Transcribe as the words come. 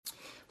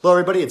Hello,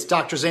 everybody. It's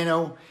Dr.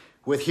 Zeno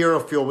with Hero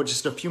Fuel. With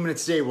just a few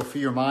minutes today, we'll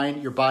fuel your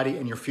mind, your body,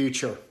 and your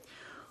future.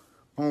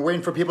 When we're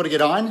waiting for people to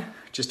get on,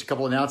 just a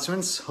couple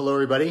announcements. Hello,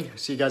 everybody. I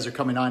see you guys are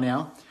coming on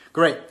now.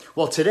 Great.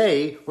 Well,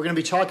 today we're going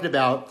to be talking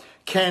about,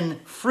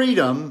 can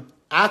freedom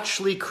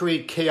actually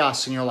create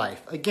chaos in your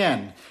life?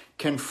 Again,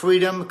 can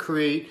freedom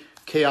create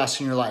chaos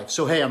in your life?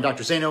 So, hey, I'm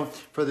Dr. Zeno.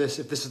 For this,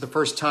 if this is the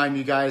first time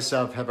you guys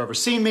have ever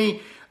seen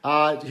me,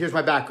 here's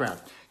my background.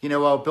 You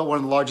know, built one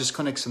of the largest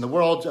clinics in the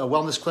world,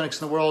 wellness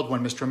clinics in the world,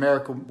 won Mr.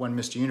 America, won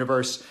Mr.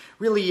 Universe,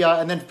 really,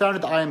 and then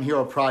founded the I Am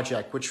Hero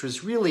Project, which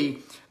was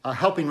really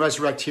helping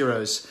resurrect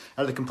heroes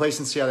out of the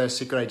complacency of their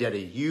secret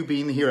identity. You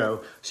being the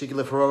hero, so you can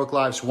live heroic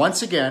lives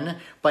once again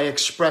by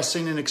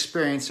expressing and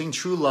experiencing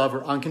true love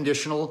or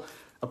unconditional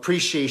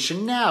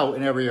appreciation now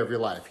in every area of your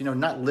life. You know,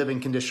 not living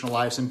conditional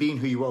lives and being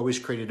who you were always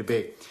created to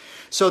be.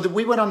 So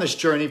we went on this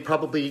journey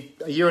probably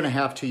a year and a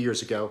half, 2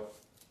 years ago.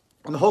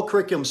 And the whole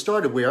curriculum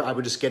started where I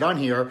would just get on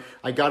here.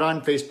 I got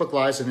on Facebook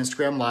Lives and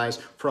Instagram Lives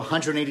for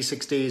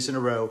 186 days in a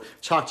row,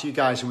 talk to you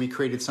guys, and we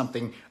created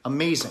something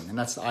amazing. And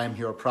that's the I Am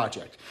Hero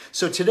Project.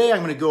 So today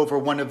I'm going to go over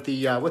one of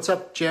the, what's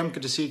up, Jim?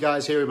 Good to see you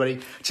guys. Hey, everybody.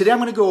 Today I'm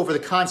going to go over the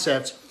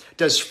concept,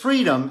 does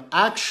freedom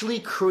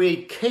actually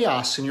create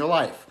chaos in your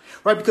life?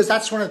 Right? Because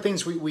that's one of the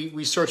things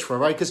we search for,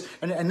 right? Because,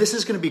 and this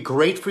is going to be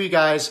great for you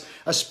guys,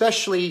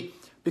 especially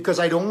because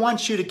I don't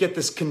want you to get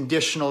this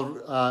conditional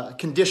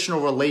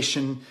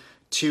relation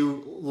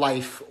to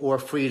life or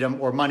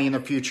freedom or money in the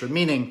future.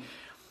 Meaning,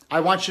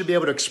 I want you to be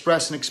able to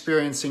express and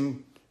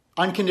experiencing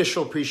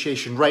unconditional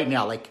appreciation right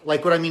now. Like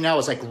what I mean now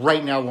is like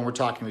right now when we're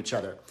talking to each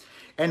other.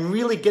 And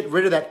really get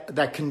rid of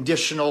that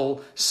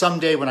conditional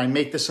someday when I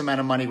make this amount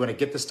of money, when I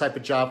get this type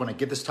of job, when I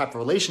get this type of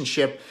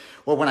relationship,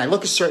 or when I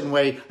look a certain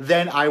way,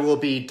 then I will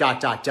be ...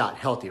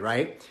 healthy,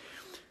 right?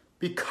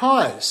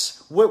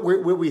 Because what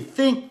we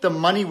think the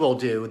money will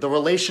do, the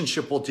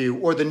relationship will do,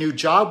 or the new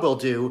job will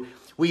do,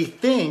 we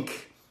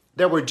think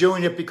that we're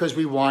doing it because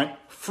we want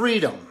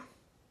freedom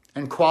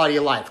and quality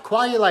of life.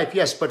 Quality of life,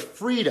 yes, but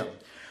freedom.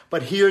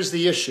 But here's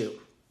the issue.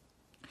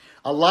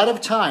 A lot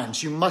of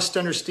times you must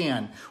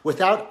understand,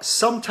 without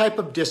some type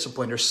of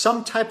discipline or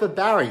some type of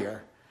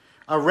barrier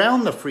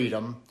around the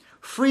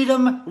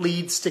freedom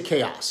leads to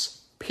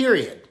chaos,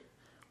 period,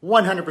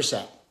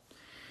 100%.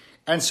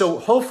 And so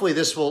hopefully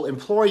this will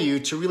implore you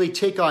to really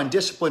take on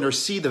discipline or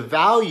see the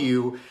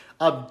value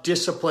of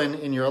discipline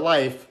in your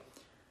life,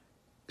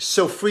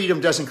 so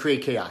freedom doesn't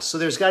create chaos. So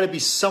there's got to be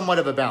somewhat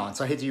of a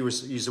balance. I hate to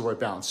use the word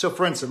balance. So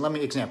for instance, let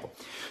me example.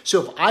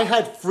 So if I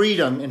had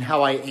freedom in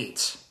how I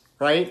ate,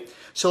 right?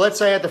 So let's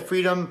say I had the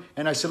freedom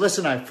and I said,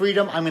 listen, I have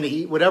freedom. I'm going to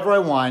eat whatever I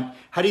want.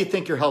 How do you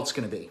think your health's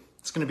going to be?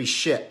 It's going to be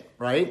shit,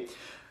 right?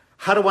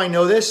 How do I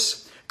know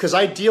this? Because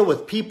I deal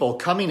with people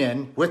coming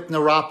in with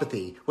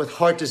neuropathy, with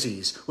heart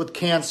disease, with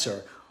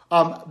cancer,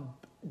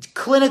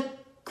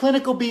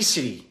 clinic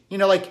obesity,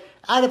 like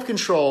out of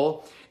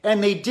control.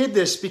 And they did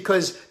this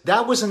because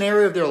that was an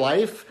area of their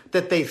life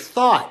that they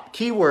thought,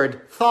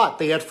 keyword, thought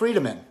they had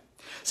freedom in.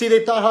 See,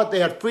 they thought they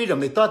had freedom.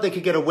 They thought they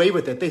could get away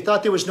with it. They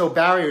thought there was no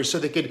barriers, so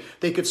they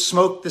could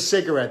smoke the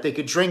cigarette, they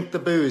could drink the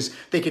booze,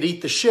 they could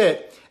eat the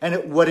shit, and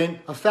it wouldn't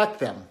affect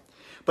them.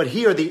 But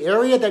here, the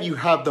area that you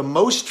have the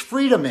most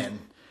freedom in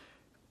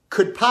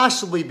could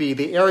possibly be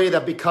the area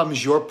that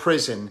becomes your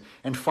prison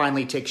and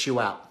finally takes you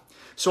out.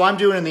 So I'm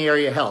doing in the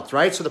area of health,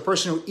 right? So the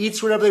person who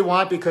eats whatever they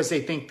want because they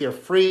think they're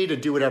free to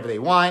do whatever they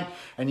want.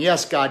 And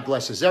yes, God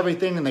blesses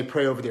everything and they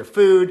pray over their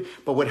food.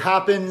 But what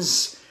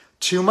happens?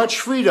 Too much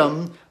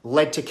freedom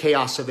led to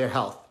chaos of their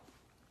health.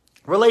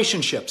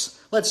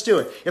 Relationships. Let's do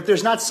it. If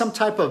there's not some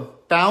type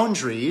of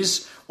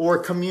boundaries or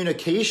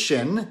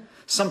communication,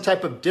 some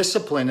type of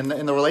discipline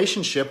in the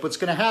relationship, what's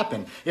going to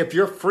happen? If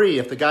you're free,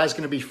 if the guy's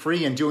going to be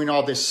free and doing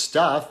all this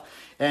stuff,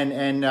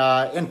 and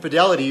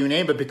infidelity, you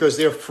name it, because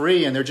they're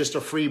free and they're just a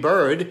free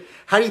bird.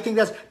 How do you think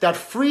that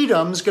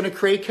freedom's going to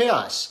create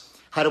chaos?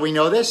 How do we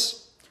know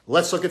this?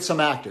 Let's look at some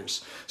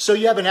actors. So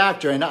you have an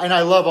actor, and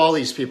I love all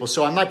these people,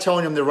 so I'm not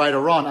telling them they're right or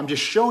wrong. I'm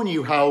just showing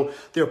you how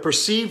their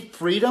perceived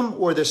freedom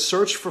or the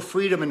search for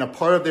freedom in a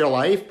part of their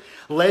life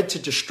led to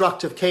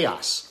destructive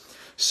chaos.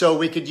 So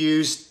we could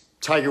use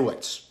Tiger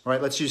Woods,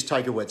 right? Let's use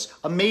Tiger Woods.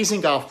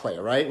 Amazing golf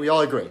player, right? We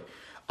all agree.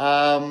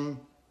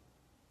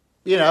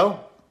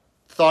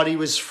 Thought he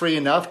was free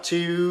enough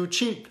to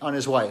cheat on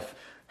his wife.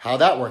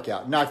 How'd that work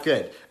out? Not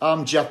good.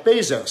 Jeff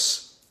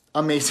Bezos,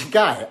 amazing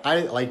guy.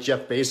 I like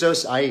Jeff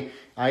Bezos.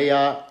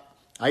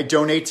 I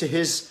donate to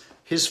his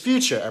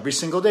future every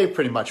single day,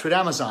 pretty much, with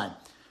Amazon.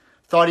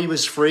 Thought he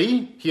was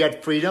free. He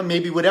had freedom.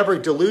 Maybe whatever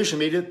delusion.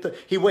 Maybe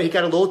he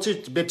got a little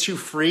bit too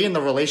free in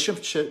the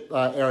relationship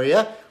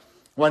area.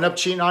 Wound up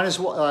cheating on his,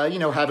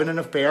 having an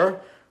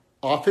affair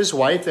off his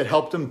wife that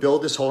helped him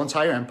build this whole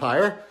entire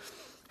empire.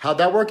 How'd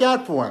that work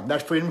out for him?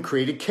 That freedom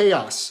created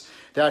chaos.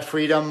 That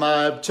freedom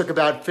took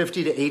about $50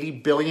 to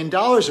 $80 billion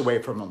away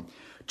from him.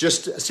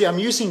 I'm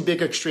using big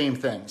extreme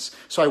things.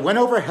 So I went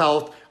over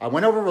health, I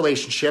went over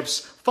relationships,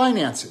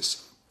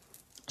 finances.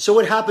 So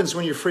what happens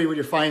when you're free with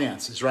your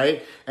finances,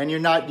 right? And you're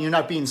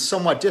not being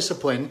somewhat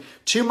disciplined?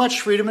 Too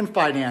much freedom in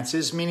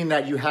finances, meaning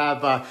that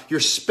you're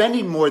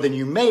spending more than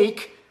you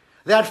make.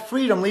 That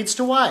freedom leads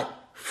to what?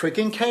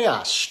 Freaking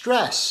chaos,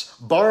 stress,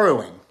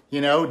 borrowing,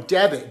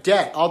 debit,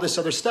 debt, all this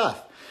other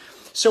stuff.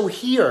 So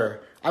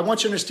here, I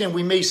want you to understand,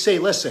 we may say,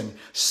 listen,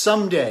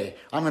 someday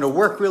I'm going to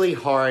work really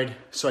hard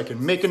so I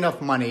can make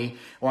enough money,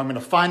 or I'm going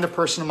to find the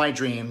person of my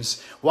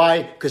dreams.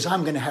 Why? Because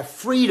I'm going to have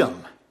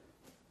freedom.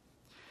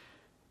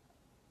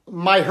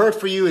 My hurt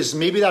for you is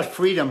maybe that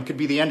freedom could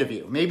be the end of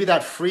you. Maybe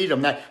that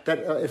freedom,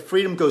 if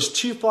freedom goes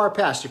too far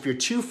past, if you're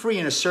too free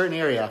in a certain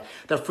area,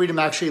 that freedom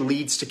actually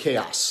leads to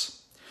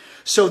chaos.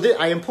 So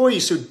I implore you,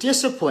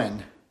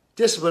 discipline,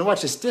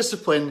 watch this,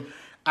 discipline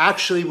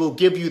actually will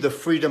give you the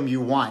freedom you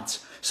want.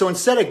 So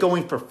instead of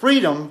going for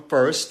freedom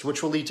first,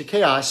 which will lead to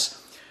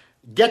chaos,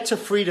 get to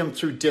freedom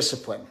through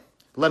discipline.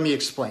 Let me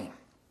explain.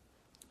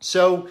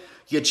 So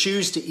you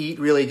choose to eat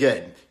really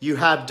good. You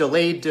have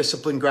delayed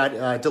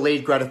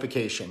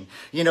gratification.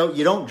 You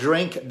don't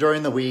drink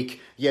during the week.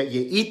 You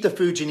eat the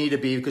food you need to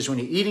be, because when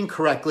you're eating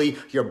correctly,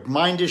 your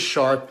mind is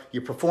sharp.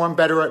 You perform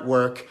better at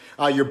work.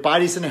 Your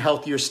body's in a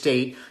healthier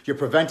state. You're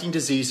preventing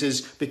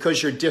diseases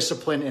because you're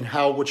disciplined in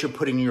what you're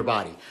putting in your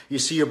body. You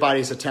see your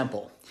body as a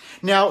temple.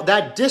 Now,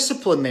 that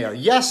discipline there,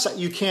 yes,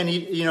 you can't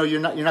eat, you're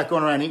not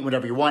going around eating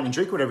whatever you want and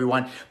drink whatever you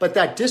want, but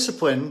that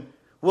discipline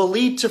will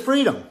lead to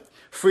freedom.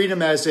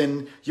 Freedom as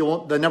in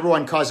the number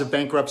one cause of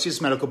bankruptcy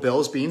is medical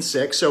bills, being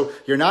sick. So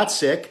you're not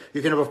sick.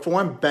 You're going to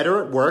perform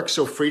better at work.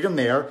 So freedom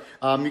there.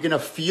 You're going to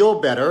feel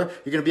better.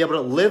 You're going to be able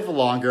to live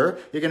longer.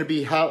 You're going to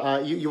be,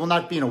 you will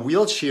not be in a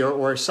wheelchair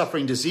or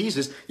suffering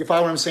diseases. You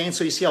follow what I'm saying?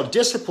 So you see how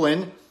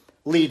discipline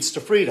leads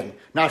to freedom,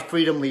 not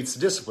freedom leads to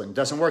discipline. It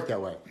doesn't work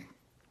that way.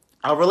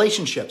 Our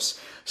relationships,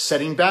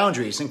 setting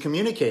boundaries and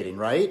communicating,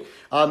 right?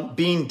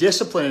 Being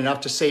disciplined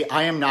enough to say,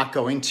 I am not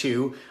going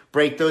to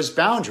break those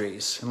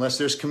boundaries unless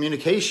there's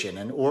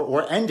communication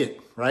or end it,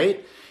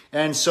 right?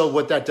 And so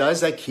what that does,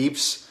 that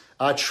keeps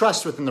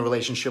trust within the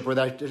relationship, or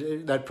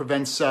that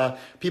prevents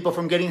people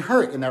from getting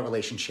hurt in that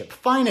relationship.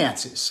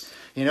 Finances,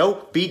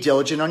 be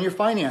diligent on your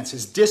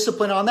finances.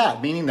 Discipline on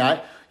that, meaning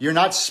that you're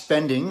not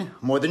spending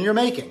more than you're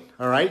making,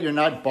 all right? You're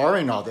not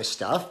borrowing all this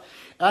stuff.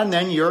 And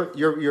then you're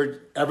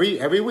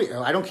every week,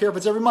 I don't care if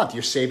it's every month,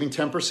 you're saving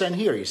 10%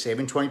 here, you're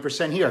saving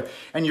 20% here,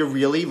 and you're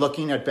really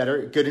looking at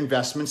good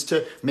investments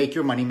to make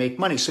your money make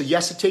money. So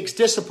yes, it takes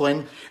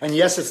discipline, and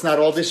yes, it's not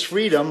all this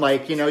freedom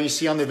like, you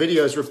see on the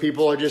videos where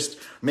people are just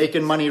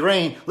making money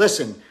rain.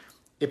 Listen,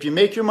 if you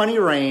make your money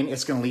rain,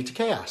 it's going to lead to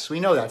chaos. We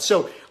know that.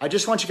 So I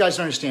just want you guys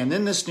to understand,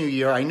 in this new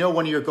year, I know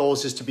one of your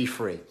goals is to be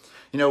free.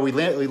 We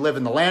live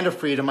in the land of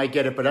freedom, I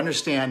get it, but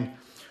understand,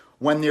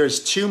 when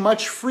there's too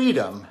much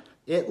freedom,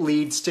 it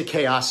leads to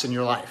chaos in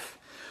your life.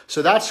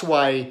 So that's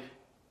why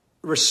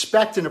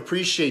respect and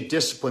appreciate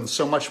discipline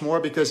so much more,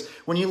 because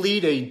when you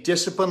lead a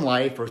disciplined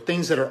life, or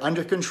things that are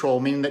under control,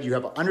 meaning that you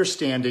have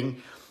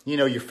understanding,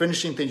 you're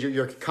finishing things,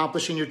 you're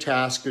accomplishing your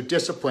task, you're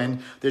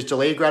disciplined, there's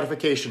delayed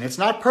gratification. It's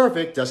not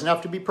perfect, doesn't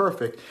have to be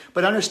perfect,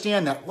 but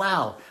understand that,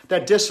 wow,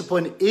 that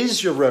discipline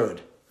is your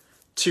road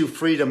to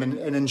freedom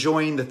and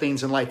enjoying the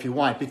things in life you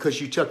want, because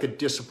you took a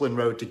disciplined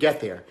road to get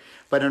there.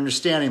 But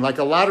understanding, like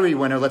a lottery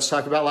winner, let's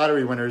talk about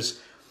lottery winners.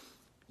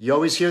 You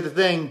always hear the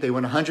thing, they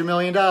win $100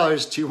 million,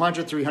 $200,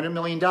 $300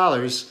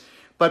 million.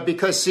 But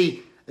because,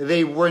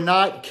 they were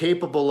not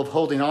capable of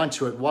holding on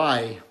to it.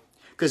 Why?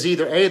 Because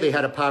either A, they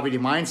had a poverty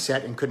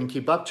mindset and couldn't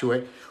keep up to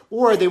it,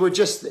 or they were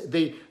just,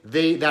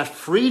 that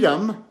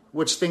freedom,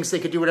 which thinks they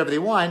could do whatever they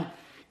want,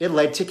 it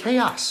led to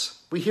chaos.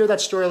 We hear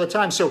that story all the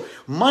time. So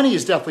money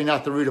is definitely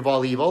not the root of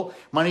all evil.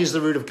 Money is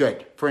the root of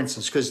good, for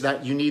instance, because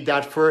you need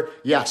that for,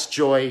 yes,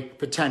 joy,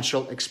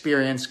 potential,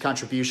 experience,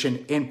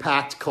 contribution,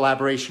 impact,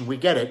 collaboration. We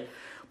get it.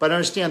 But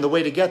understand, the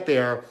way to get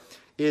there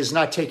is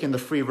not taking the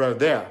free road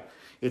there.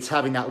 It's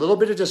having that little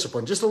bit of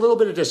discipline, just a little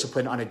bit of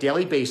discipline on a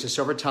daily basis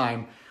over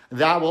time.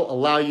 That will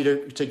allow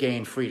you to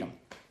gain freedom.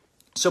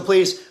 So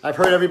please, I've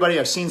heard everybody,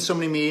 I've seen so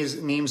many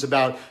memes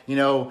about,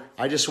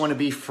 I just want to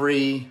be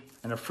free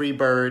and a free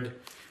bird.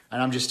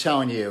 And I'm just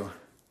telling you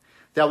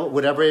that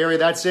whatever area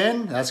that's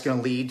in, that's going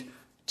to lead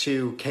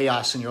to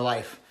chaos in your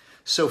life.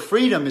 So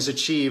freedom is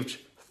achieved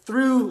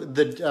through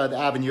the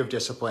avenue of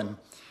discipline.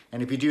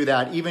 And if you do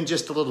that, even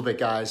just a little bit,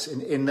 guys,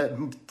 in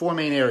the four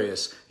main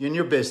areas, in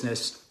your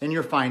business, in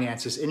your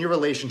finances, in your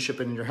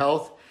relationship, and in your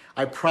health,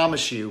 I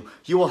promise you,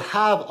 you will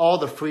have all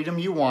the freedom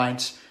you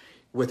want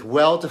with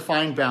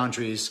well-defined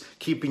boundaries,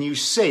 keeping you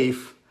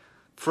safe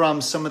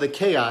from some of the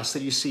chaos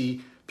that you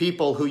see.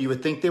 People who you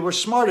would think they were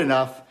smart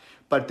enough,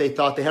 but they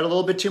thought they had a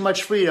little bit too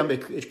much freedom.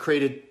 It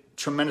created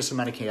tremendous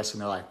amount of chaos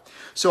in their life.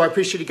 So I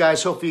appreciate you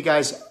guys. Hopefully you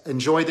guys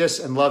enjoy this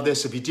and love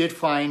this. If you did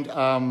find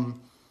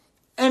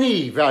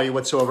any value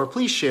whatsoever,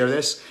 please share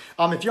this.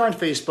 If you're on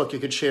Facebook, you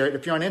could share it.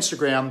 If you're on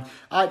Instagram,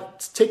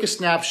 take a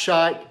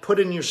snapshot, put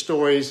it in your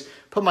stories,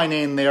 put my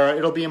name there.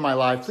 It'll be in my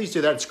live. Please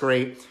do that. It's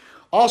great.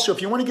 Also,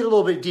 if you want to get a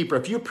little bit deeper,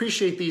 if you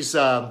appreciate these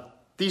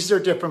These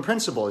are different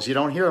principles. You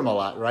don't hear them a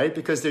lot, right?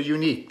 Because they're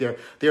unique.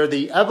 They're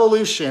the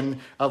evolution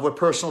of what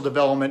personal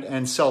development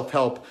and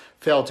self-help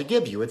failed to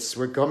give you.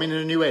 We're coming in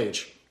a new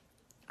age.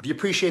 If you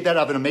appreciate that, I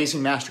have an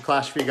amazing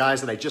masterclass for you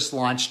guys that I just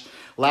launched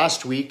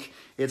last week.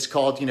 It's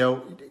called,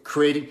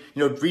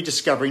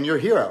 rediscovering your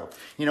hero.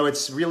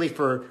 It's really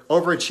for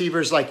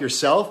overachievers like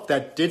yourself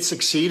that did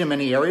succeed in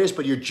many areas,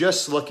 but you're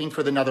just looking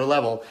for another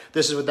level.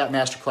 This is what that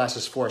masterclass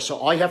is for. So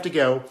all you have to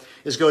go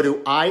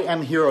to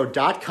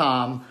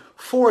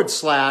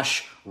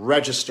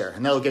iamhero.com/register,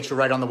 and that'll get you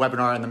right on the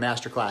webinar and the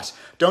masterclass.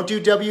 Don't do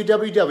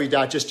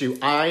www. Just do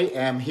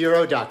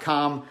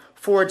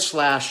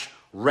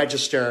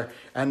iamhero.com/register,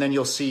 and then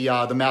you'll see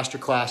the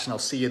masterclass, and I'll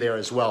see you there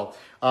as well.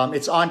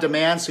 It's on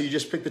demand, so you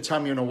just pick the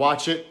time you're going to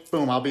watch it.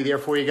 Boom, I'll be there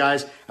for you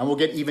guys, and we'll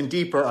get even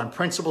deeper on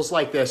principles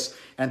like this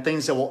and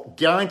things that will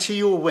guarantee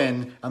you a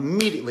win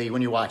immediately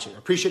when you watch it.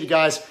 Appreciate you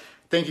guys.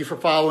 Thank you for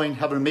following.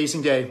 Have an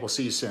amazing day. We'll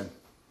see you soon.